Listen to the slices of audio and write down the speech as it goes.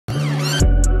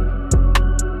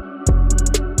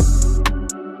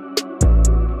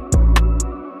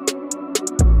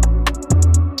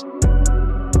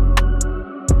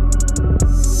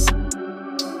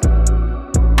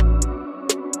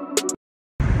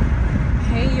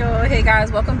Hey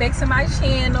guys, welcome back to my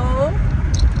channel.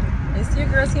 It's your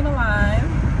girl Tina Lime,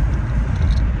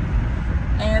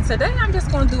 and today I'm just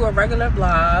gonna do a regular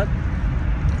vlog.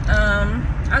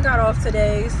 I got off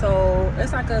today, so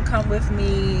it's like a come with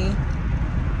me,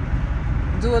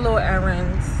 do a little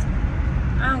errands.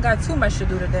 I don't got too much to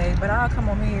do today, but I'll come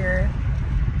over here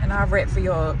and I'll rap to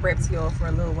y'all for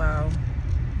a little while.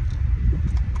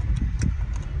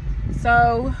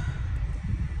 So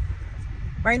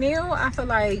right now I feel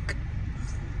like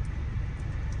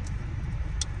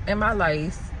in my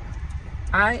life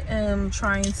I am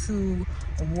trying to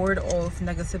ward off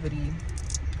negativity.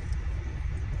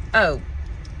 Oh,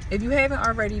 if you haven't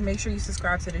already, make sure you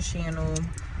subscribe to the channel.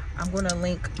 I'm going to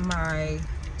link my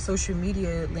social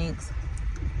media links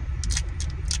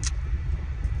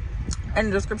in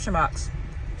the description box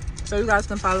so you guys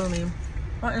can follow me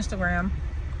on Instagram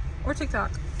or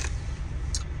TikTok.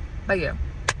 But yeah,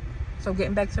 so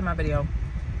getting back to my video,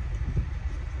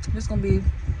 this is gonna be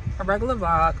a regular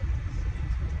vlog,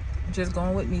 just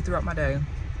going with me throughout my day.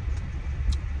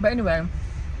 But anyway,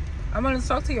 I'm gonna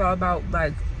talk to y'all about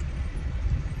like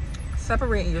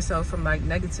separating yourself from like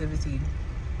negativity.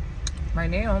 Right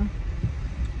now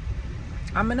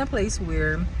I'm in a place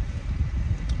where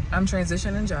I'm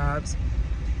transitioning jobs.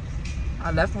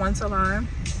 I left one salon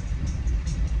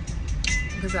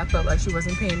because I felt like she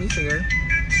wasn't paying me fair.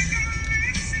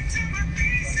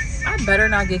 I better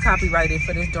not get copyrighted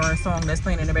for this darn song that's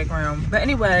playing in the background. But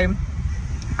anyway,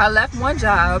 I left one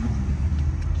job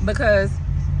because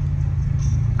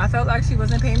I felt like she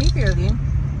wasn't paying me fairly.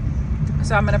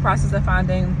 So I'm in the process of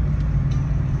finding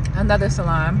another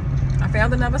salon. I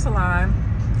found another salon.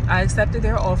 I accepted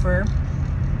their offer.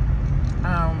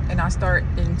 And I start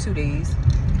in 2 days.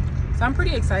 So I'm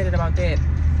pretty excited about that.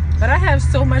 But I have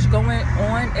so much going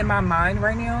on in my mind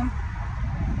right now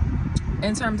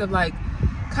in terms of like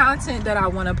content that I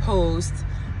want to post,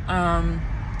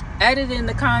 editing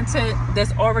the content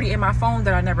that's already in my phone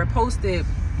that I never posted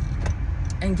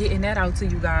and getting that out to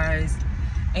you guys,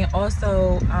 and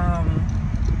also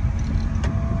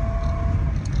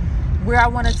where I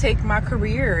want to take my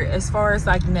career as far as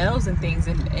like nails and things,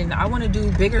 and I want to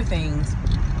do bigger things,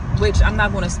 which I'm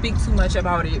not going to speak too much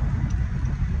about it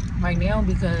right now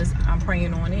because I'm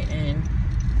praying on it, and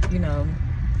you know,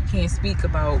 can't speak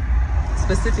about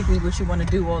specifically what you want to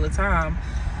do all the time.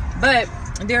 But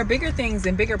there are bigger things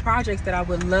and bigger projects that I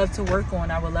would love to work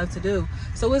on, I would love to do.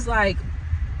 So it's like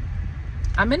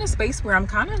I'm in a space where I'm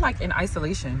kind of like in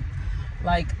isolation.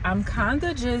 Like I'm kind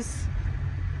of just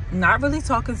not really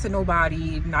talking to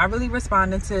nobody, not really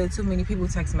responding to too many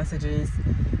people's text messages.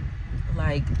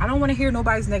 Like I don't want to hear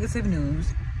nobody's negative news.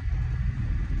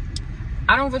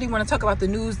 I don't really want to talk about the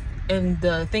news and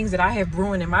the things that I have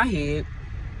brewing in my head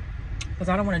because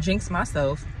I don't want to jinx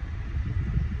myself.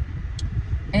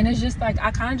 And it's just like I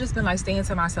kind of just been like staying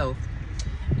to myself.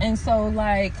 And so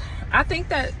like I think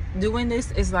that doing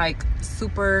this is like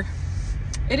super,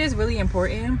 it is really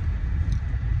important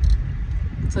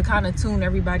to kind of tune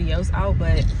everybody else out.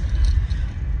 But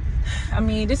I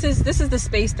mean, this is the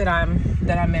space that I'm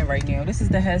in right now. This is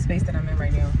the headspace that I'm in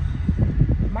right now.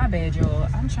 My bad, y'all.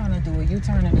 I'm trying to do a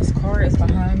U-turn and this car is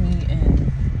behind me,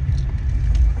 and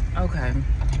okay.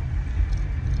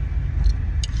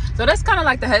 So that's kind of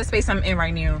like the headspace I'm in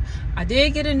right now. I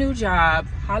did get a new job.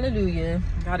 Hallelujah.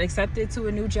 Got accepted to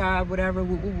a new job, whatever.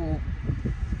 Woo, woo, woo.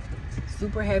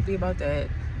 Super happy about that.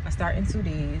 I start in 2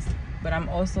 days. But I'm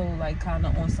also like kind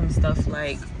of on some stuff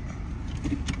like,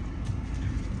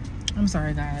 I'm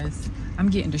sorry guys, I'm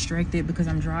getting distracted because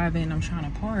I'm driving, I'm trying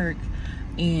to park,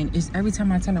 and it's every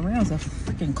time I turn around it's a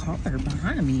freaking car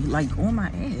behind me, like on my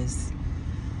ass.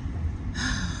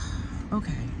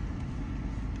 Okay,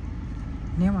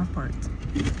 now I've parked.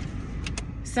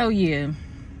 So yeah,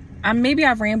 maybe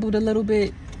I've rambled a little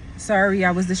bit. Sorry,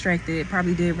 I was distracted.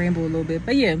 Probably did ramble a little bit,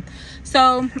 but yeah.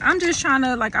 So I'm just trying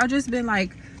to like, I've just been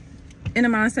like in a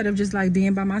mindset of just like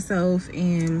being by myself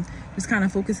and just kind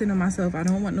of focusing on myself. I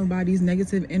don't want nobody's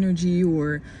negative energy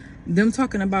or them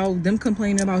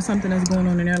complaining about something that's going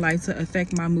on in their life to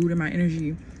affect my mood and my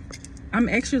energy. I'm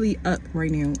actually up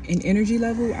right now in energy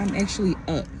level. I'm actually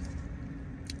up.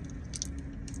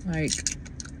 Like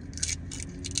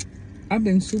I've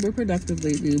been super productive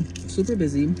lately, super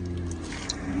busy.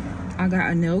 I got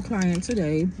a nail client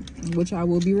today, which I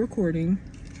will be recording.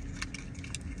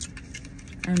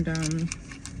 And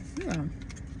yeah,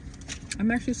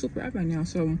 I'm actually super up right now.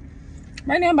 So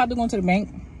right now I'm about to go into the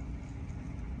bank.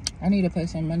 I need to pay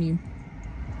some money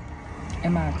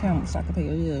in my account so I can pay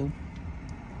a bill,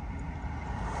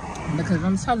 because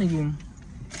I'm telling you,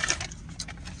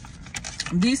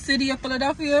 these city of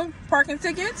Philadelphia parking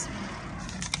tickets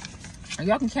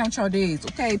Y'all can count your days,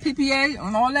 okay? PPA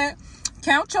and all that.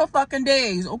 Count your fucking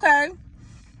days, okay?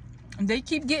 And they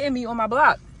keep getting me on my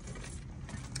block.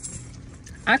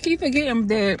 I keep forgetting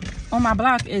that on my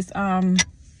block is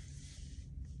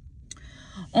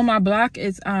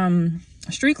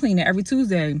street cleaning every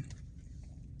Tuesday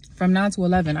from 9 to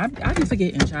 11. I be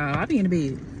forgetting, child. I be in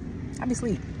the bed. I be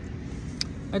asleep.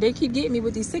 But they keep getting me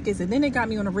with these tickets. And then they got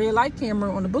me on a red light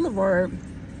camera on the boulevard.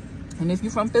 And if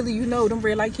you're from Philly, you know them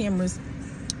red light cameras.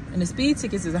 And the speed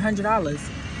tickets is $100.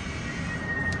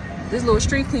 This little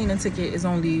street cleaning ticket is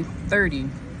only $30.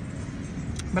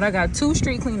 But I got 2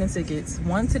 street cleaning tickets.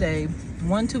 One today,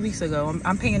 one 2 weeks ago.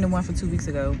 I'm paying the one for 2 weeks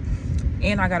ago.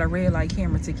 And I got a red light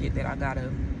camera ticket that I gotta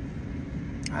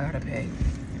pay.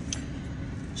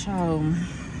 Child,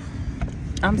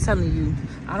 I'm telling you,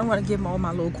 I don't want to give all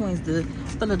my little coins to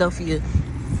Philadelphia.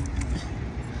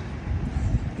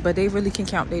 But they really can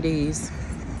count their days.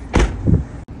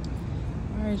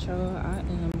 Alright, y'all. I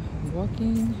am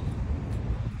walking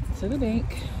to the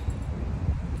bank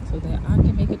so that I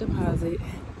can make a deposit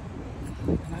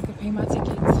and I can pay my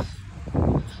tickets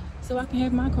so I can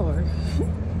have my car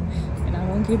and I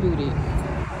won't get booted.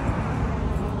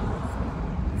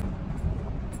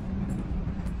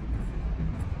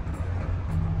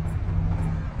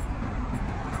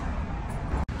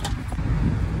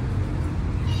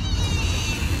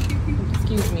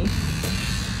 Excuse me.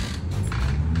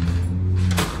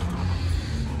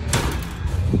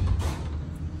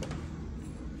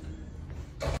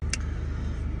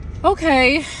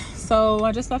 Okay, so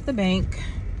I just left the bank,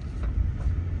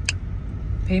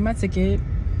 paid my ticket,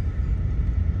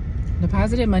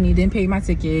 deposited money, then paid my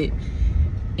ticket,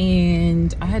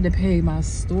 and I had to pay my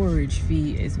storage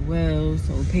fee as well.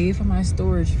 So paid for my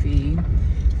storage fee,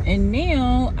 and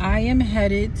now I am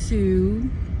headed to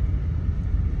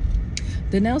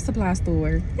the nail supply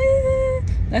store.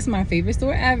 That's my favorite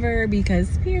store ever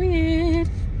because period.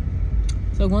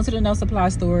 So going to the nail supply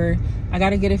store, I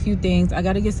gotta get a few things. I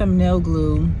gotta get some nail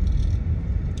glue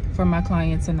for my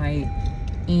client tonight.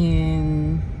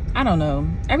 And I don't know,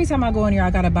 every time I go in here,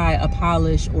 I gotta buy a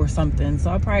polish or something.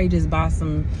 So I'll probably just buy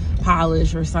some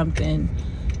polish or something.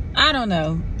 I don't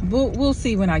know. We'll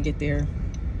see when I get there.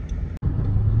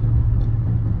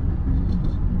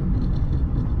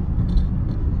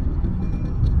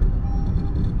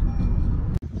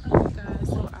 Alright guys,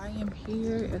 so I am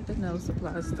here at the nail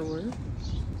supply store.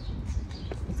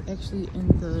 It's actually in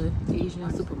the Asian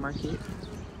supermarket.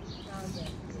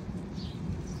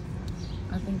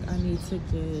 I think I need to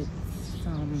get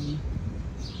some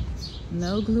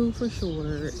nail glue for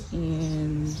sure,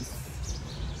 and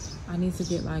I need to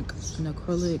get like an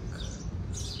acrylic,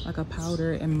 like a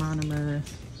powder and monomer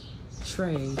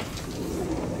tray.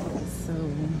 So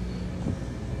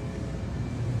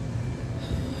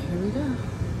here we go.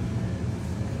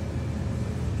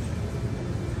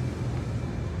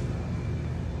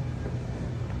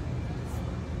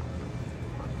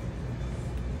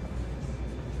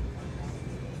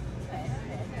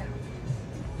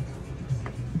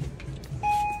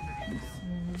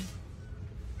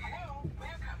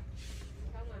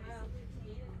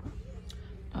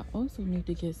 I also need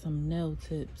to get some nail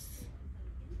tips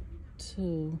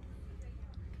too,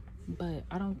 but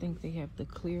I don't think they have the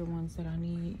clear ones that I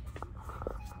need.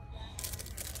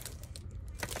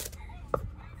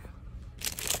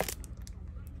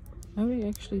 Oh, they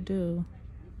actually do.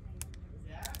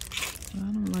 I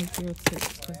don't like their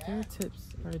tips because their tips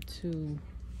are too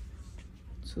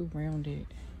rounded.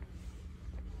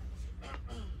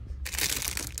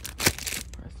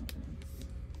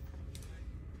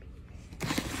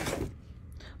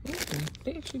 Okay,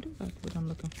 they actually do like what I'm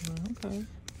looking for. Okay.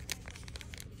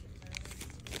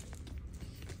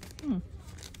 I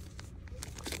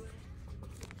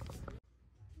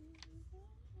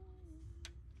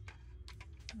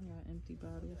got empty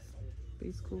bottles.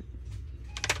 Base coat.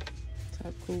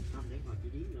 Top coat.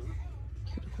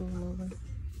 Cuticle remover.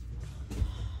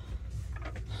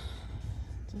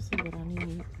 Just see what I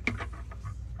need.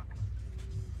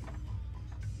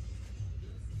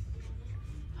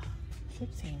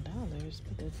 $15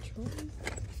 for the trophy?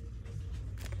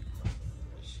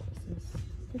 Jesus.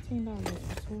 $15 for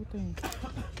this whole thing.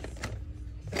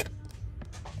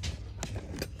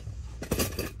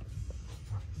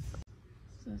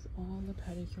 This is all the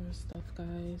pedicure stuff,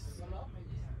 guys.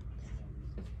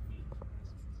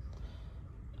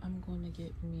 I'm going to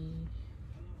get me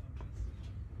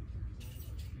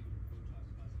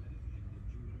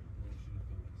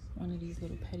one of these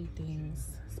little petty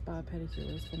things, spa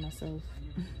pedicures for myself.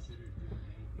 I'm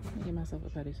gonna get myself a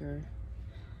pedicure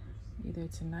either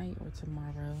tonight or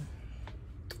tomorrow.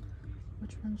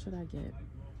 Which one should I get?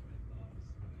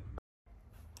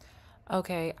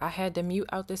 Okay, I had to mute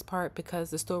out this part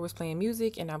because the store was playing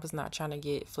music and I was not trying to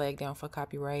get flagged down for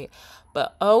copyright.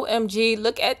 But OMG,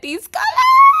 look at these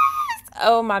colors!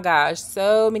 Oh my gosh,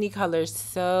 so many colors,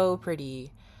 so pretty.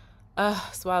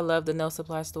 So I love the nail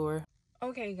supply store.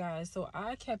 Okay guys, so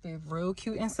I kept it real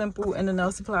cute and simple in the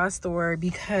nail supply store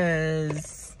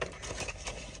because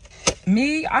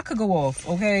I could go off,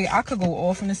 okay? I could go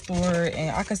off in the store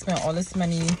and I could spend all this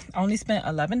money. I only spent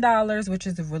 $11, which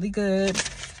is really good.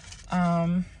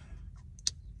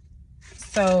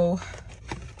 So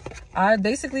I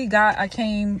basically I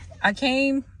came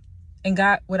and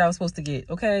got what I was supposed to get,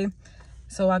 okay?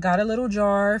 So I got a little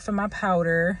jar for my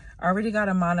powder. I already got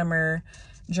a monomer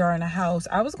jar in the house.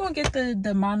 I was gonna get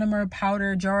the monomer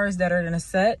powder jars that are in a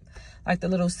set, like the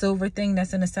little silver thing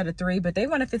that's in a set of 3, but they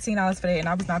wanted $15 for that and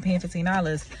I was not paying $15.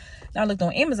 Now I looked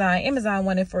on Amazon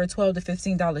wanted for $12 to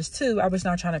 $15 too. I was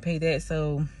not trying to pay that,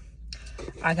 so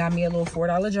I got me a little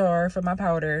 $4 jar for my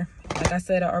powder. Like I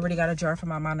said, I already got a jar for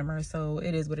my monomer, so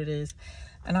it is what it is.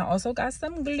 And I also got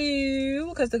some glue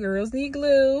because the girls need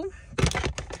glue.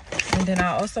 And then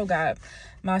I also got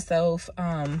myself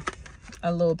a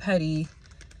little petty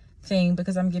thing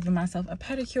because I'm giving myself a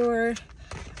pedicure.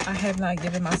 I have not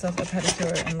given myself a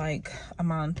pedicure in like a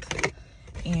month,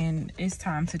 and it's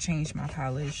time to change my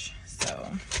polish.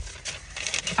 So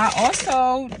I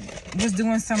also was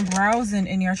doing some browsing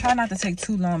in here. I try not to take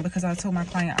too long because I told my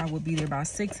client I would be there by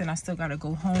 6 and I still got to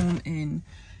go home and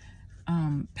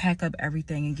pack up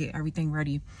everything and get everything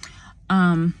ready.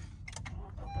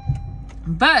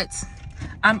 But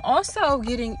I'm also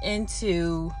getting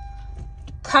into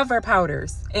cover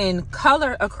powders and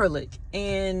color acrylic,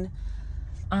 and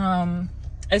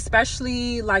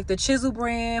especially like the Chisel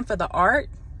brand for the art,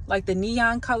 like the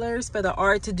neon colors for the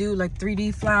art to do like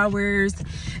 3D flowers,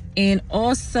 and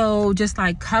also just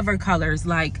like cover colors.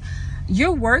 Like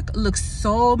your work looks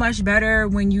so much better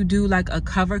when you do like a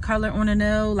cover color on a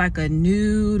nail, like a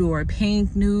nude or a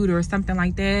pink nude or something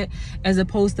like that, as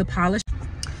opposed to polish.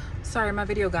 Sorry, my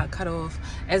video got cut off.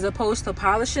 As opposed to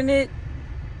polishing it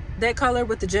that color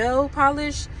with the gel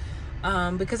polish,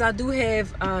 because I do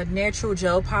have natural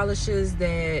gel polishes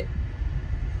that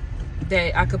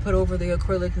I could put over the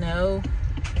acrylic nail.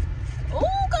 Oh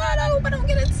God, I hope I don't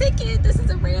get a ticket. This is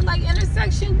a red light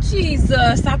intersection.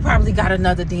 Jesus, I probably got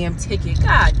another damn ticket.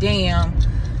 God damn.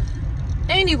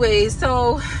 Anyways,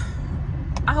 so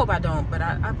I hope I don't, but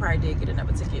I probably did get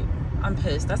another ticket. I'm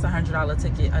pissed. That's $100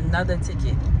 ticket. Another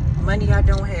ticket. Money I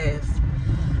don't have.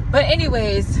 But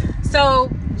anyways,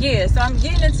 so yeah, so I'm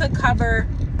getting into cover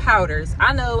powders.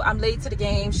 I know I'm late to the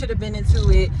game, should have been into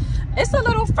it. It's a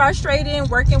little frustrating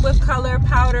working with color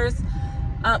powders,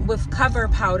 with color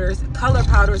powders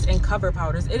and cover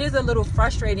powders. It is a little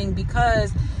frustrating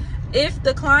because if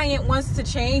the client wants to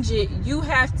change it, you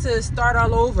have to start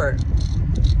all over.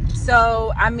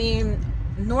 So I mean,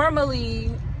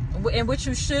 normally, and what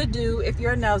you should do if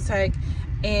you're a nail tech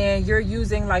and you're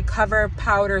using like cover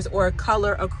powders or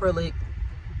color acrylic,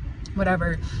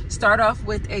 whatever, start off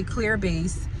with a clear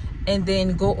base and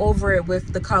then go over it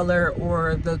with the color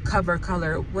or the cover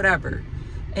color, whatever.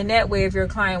 And that way, if your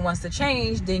client wants to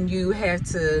change, then you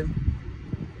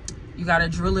gotta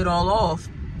drill it all off,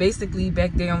 basically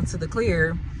back down to the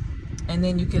clear, and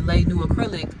then you can lay new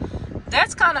acrylic.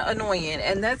 That's kind of annoying,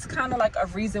 and that's kind of like a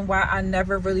reason why I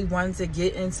never really wanted to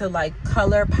get into like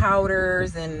color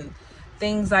powders and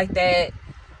things like that.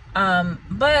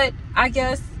 But I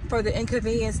guess for the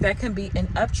inconvenience, that can be an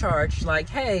upcharge. Like,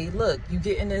 hey, look, you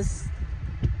getting this,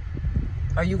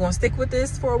 are you gonna stick with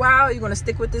this for a while? Are you gonna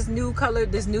stick with this new color,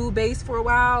 this new base for a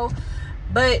while?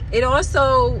 But it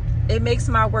also, it makes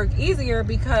my work easier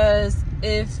because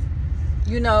if,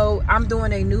 you know, I'm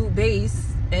doing a new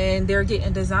base and they're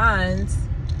getting designs,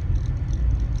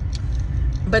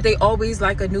 but they always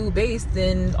like a new base,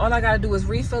 then all I gotta do is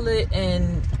refill it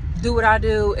and do what I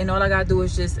do, and all I gotta do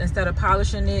is just, instead of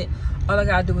polishing it, all I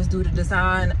gotta do is do the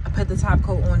design, put the top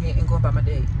coat on it, and go about my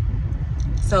day.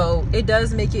 So it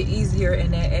does make it easier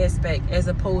in that aspect, as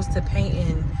opposed to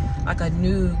painting like a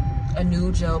new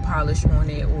gel polish on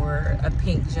it or a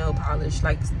pink gel polish.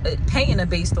 Like painting a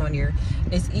base on here,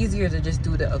 it's easier to just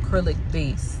do the acrylic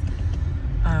base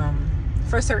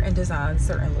for certain designs,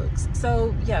 certain looks.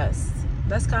 So yes,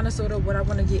 that's kind of sort of what I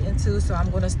want to get into. So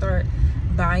I'm going to start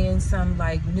buying some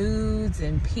like nudes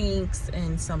and pinks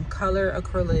and some color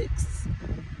acrylics,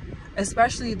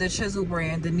 especially the Chisel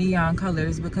brand, the neon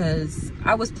colors, because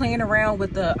I was playing around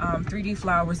with the 3D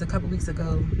flowers a couple weeks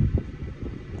ago,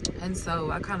 and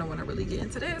so I kind of want to really get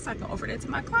into this so I can offer that to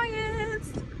my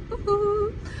clients.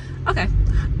 Okay,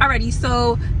 alrighty,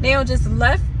 so now just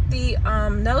left the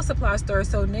nail supply store,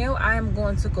 so now I am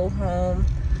going to go home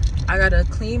I gotta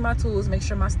clean my tools, make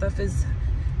sure my stuff is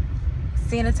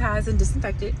sanitized and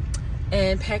disinfected,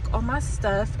 and pack all my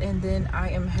stuff, and then I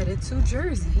am headed to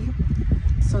Jersey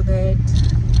so that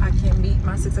I can meet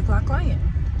my 6 o'clock client.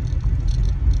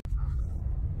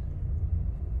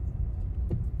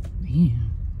 Man.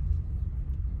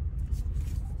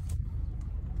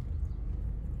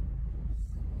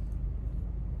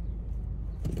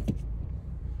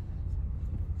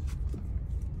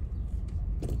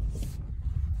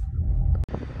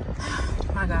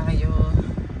 My God, y'all,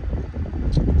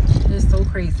 it's so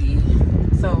crazy.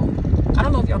 So I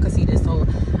don't know if y'all can see this. So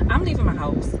I'm leaving my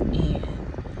house and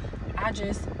I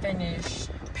just finished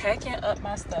packing up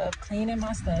my stuff, cleaning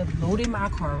my stuff, loading my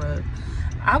car up.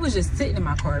 I was just sitting in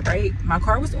my car, right? My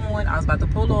car was on. I was about to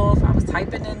pull off. I was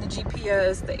typing in the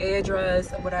GPS, the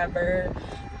address, or whatever.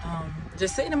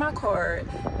 Just sitting in my car,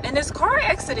 and this car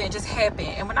accident just happened.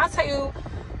 And when I tell you,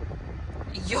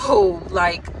 yo,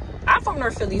 like, I'm from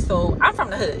North Philly, so I'm from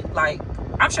the hood. Like,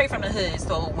 I'm straight from the hood.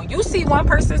 So when you see one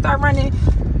person start running,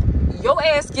 your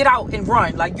ass get out and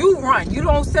run. Like, you run. You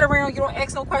don't sit around. You don't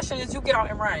ask no questions. You get out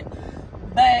and run.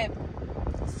 But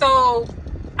so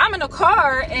I'm in a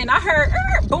car and I heard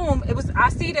boom. I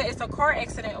see that it's a car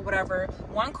accident or whatever.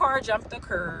 One car jumped the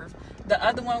curve. The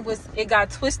other one it got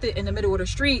twisted in the middle of the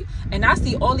street. And I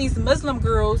see all these Muslim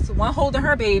girls, one holding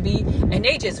her baby, and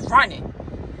they just running.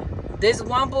 This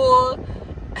one boy,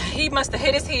 he must have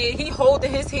hit his head. He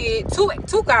holding his head.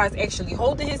 Two guys actually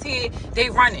holding his head. They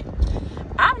running.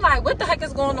 I'm like, what the heck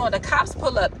is going on? The cops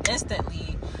pull up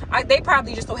instantly. They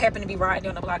probably just so happen to be riding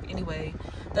down the block anyway.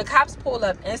 The cops pull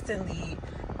up instantly,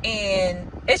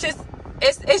 and it's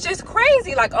just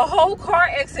crazy. Like, a whole car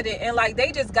accident, and like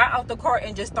they just got out the car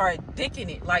and just started dicking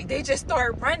it. Like, they just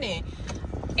started running.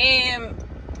 And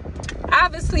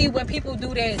obviously when people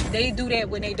do that, they do that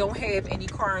when they don't have any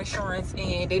car insurance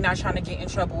and they're not trying to get in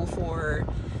trouble for,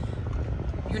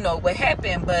 you know, what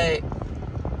happened. But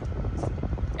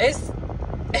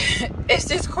it's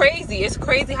just crazy. It's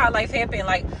crazy how life happened.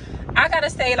 Like, I gotta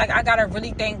say, like, I gotta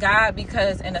really thank God,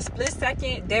 because in a split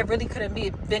second, that really could have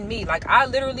been me. Like, I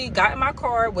literally got in my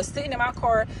car, was sitting in my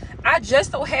car. I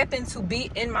just so happened to be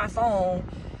in my phone,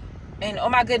 and oh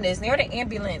my goodness, near the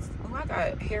ambulance. Oh, I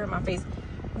got hair in my face.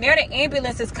 Near the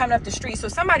ambulance is coming up the street, so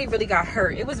somebody really got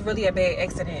hurt. It was really a bad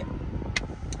accident.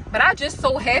 But I just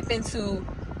so happened to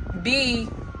be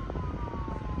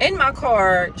in my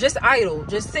car, just idle,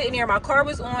 just sitting there. My car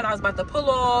was on. I was about to pull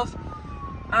off.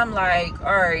 I'm like,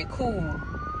 all right, cool.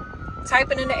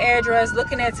 Typing in the address,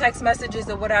 looking at text messages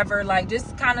or whatever, like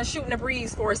just kind of shooting the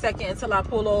breeze for a second until I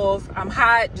pull off. I'm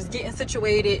hot, just getting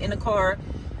situated in the car.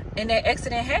 And that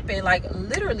accident happened, like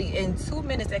literally in 2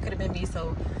 minutes. That could have been me.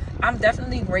 So I'm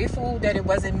definitely grateful that it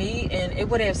wasn't me. And it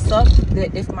would have sucked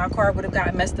that if my car would have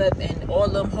gotten messed up and all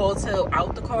of them hotel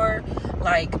out the car.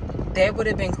 Like, that would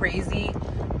have been crazy.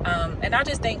 And I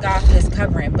just thank God for his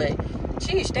covering. But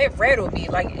geez, that rattled me.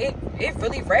 Like, it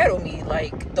really rattled me.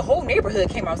 Like, the whole neighborhood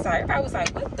came outside. Everybody was like,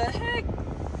 what the heck?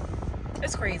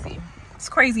 It's crazy. It's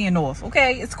crazy in North,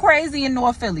 okay? It's crazy in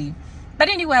North Philly. But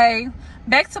anyway,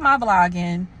 back to my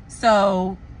vlogging.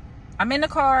 So I'm in the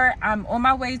car. I'm on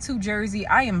my way to Jersey.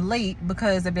 I am late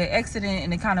because of that accident,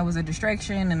 and it kind of was a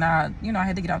distraction, and I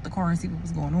had to get out the car and see what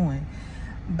was going on.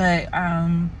 But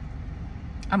I'm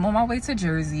on my way to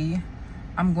Jersey.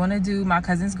 I'm going to do my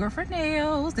cousin's girlfriend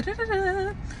nails.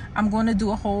 I'm going to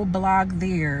do a whole blog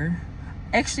there.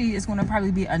 Actually, it's going to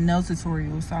probably be a nail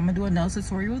tutorial. So I'm going to do a nail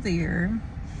tutorial there.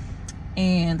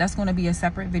 And that's going to be a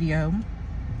separate video.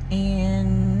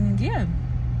 And yeah.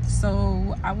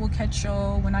 So I will catch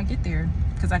y'all when I get there,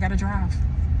 because I got to drive.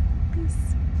 Peace.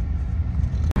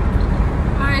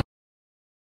 Bye.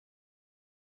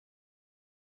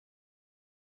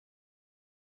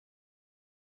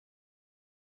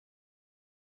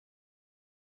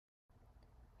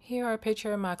 Here are a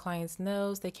picture of my client's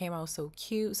nails. They came out so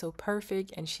cute, so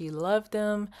perfect, and she loved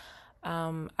them.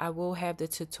 I will have the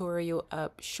tutorial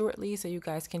up shortly so you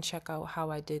guys can check out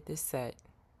how I did this set.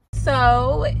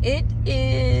 So it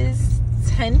is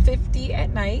 10:50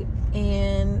 at night,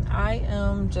 and I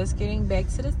am just getting back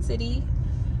to the city.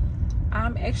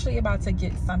 I'm actually about to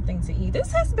get something to eat.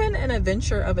 This has been an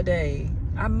adventure of a day,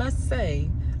 I must say.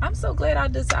 I'm so glad I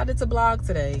decided to vlog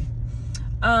today.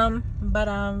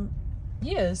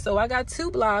 Yeah, so I got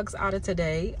 2 vlogs out of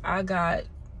today. I got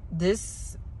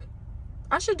this,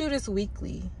 I should do this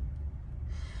weekly.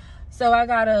 So I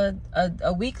got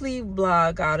a weekly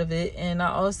vlog out of it, and I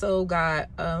also got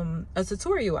a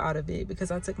tutorial out of it because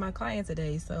I took my client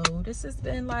today. So this has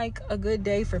been like a good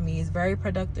day for me. It's a very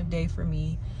productive day for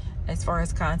me as far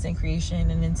as content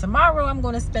creation. And then tomorrow I'm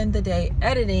going to spend the day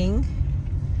editing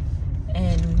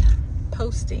and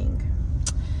posting.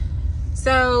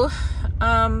 So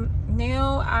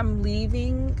now I'm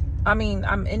leaving. I'm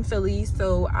in Philly,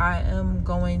 so I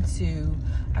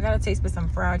gotta taste with some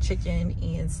fried chicken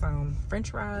and some french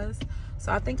fries.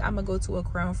 So I think I'm gonna go to a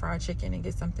Crown Fried Chicken and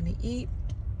get something to eat,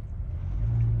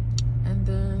 and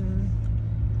then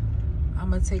I'm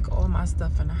gonna take all my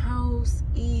stuff in the house,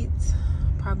 eat,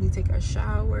 probably take a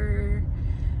shower,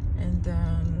 and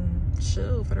then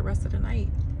chill for the rest of the night.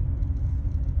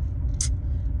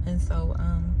 And so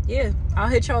yeah, I'll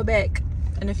hit y'all back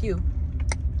in a few.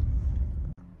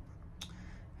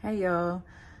 Hey y'all,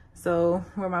 so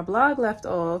where my blog left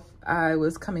off, I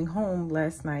was coming home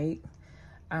last night.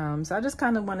 So I just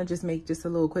kind of want to just make just a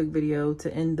little quick video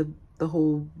to end the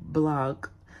whole blog.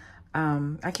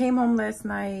 I came home last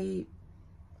night.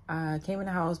 I came in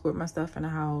the house, put my stuff in the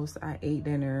house. I ate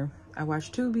dinner. I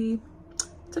watched Tubi,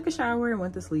 took a shower, and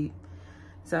went to sleep.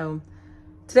 So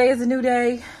today is a new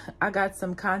day. I got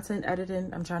some content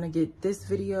editing. I'm trying to get this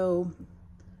video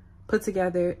put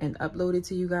together and uploaded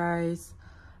to you guys.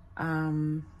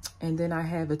 And then I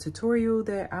have a tutorial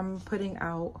that I'm putting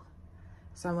out.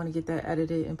 So I want to get that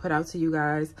edited and put out to you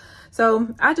guys. So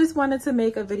I just wanted to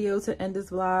make a video to end this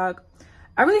vlog.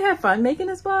 I really had fun making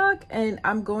this vlog, and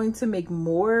I'm going to make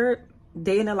more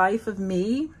day in the life of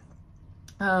me.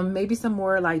 Maybe some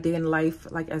more like day in the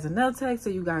life like as a nail tech, so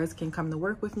you guys can come to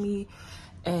work with me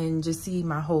and just see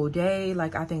my whole day.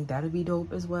 Like, I think that'd be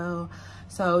dope as well.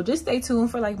 So just stay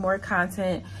tuned for like more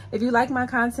content. If you like my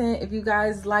content, if you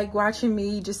guys like watching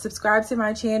me, just subscribe to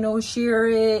my channel, share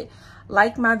it,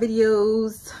 like my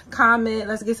videos, comment.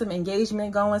 Let's get some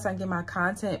engagement going so I can get my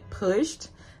content pushed.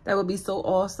 That would be so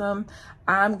awesome.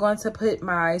 I'm going to put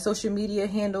my social media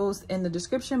handles in the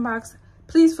description box.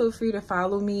 Please feel free to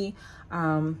follow me.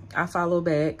 I follow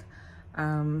back.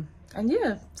 And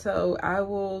yeah, so I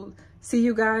will see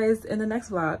you guys in the next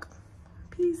vlog.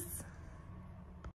 Peace.